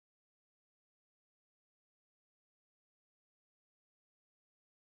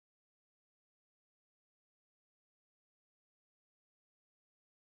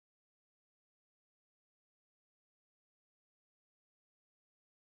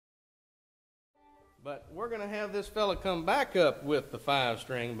But we're going to have this fella come back up with the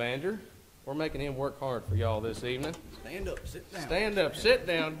 5-string banjo. We're making him work hard for y'all this evening. Stand up, sit down. Stand up, sit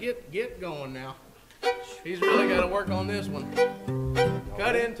down, get going now. He's really got to work on this one.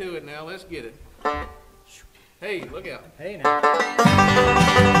 Cut into it now, let's get it. Hey, look out. Hey now.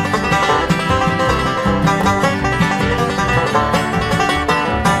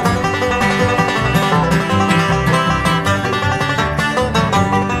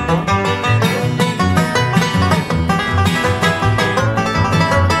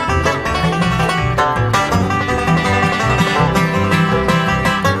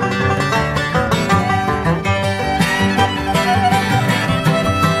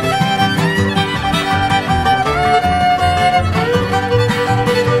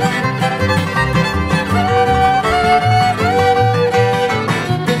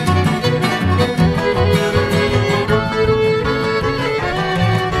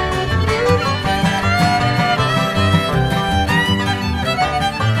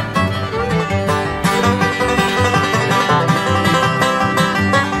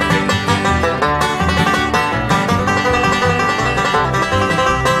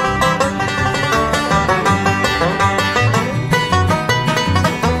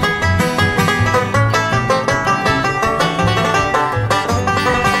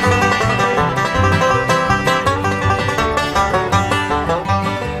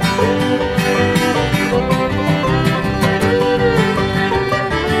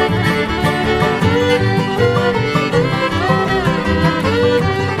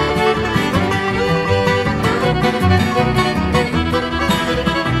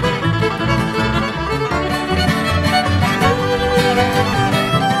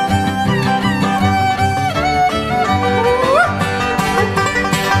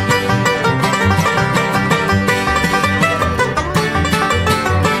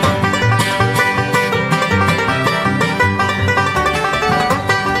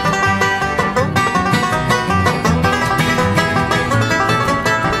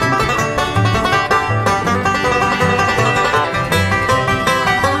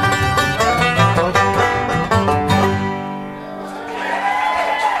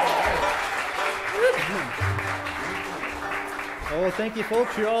 Thank you,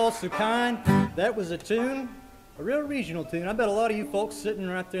 folks. You're all so kind. That was a tune, a real regional tune. I bet a lot of you folks sitting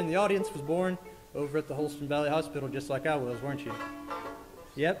right there in the audience was born over at the Holston Valley Hospital just like I was, weren't you?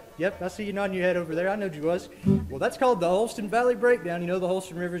 Yep. I see you nodding your head over there. I know you was. Well, that's called the Holston Valley Breakdown. You know the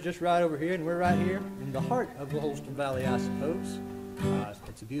Holston River's just right over here, and we're right here in the heart of the Holston Valley, I suppose.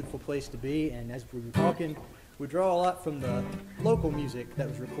 It's a beautiful place to be, and as we were talking, we draw a lot from the local music that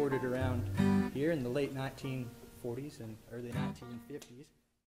was recorded around here in the late 1940s and early 1950s.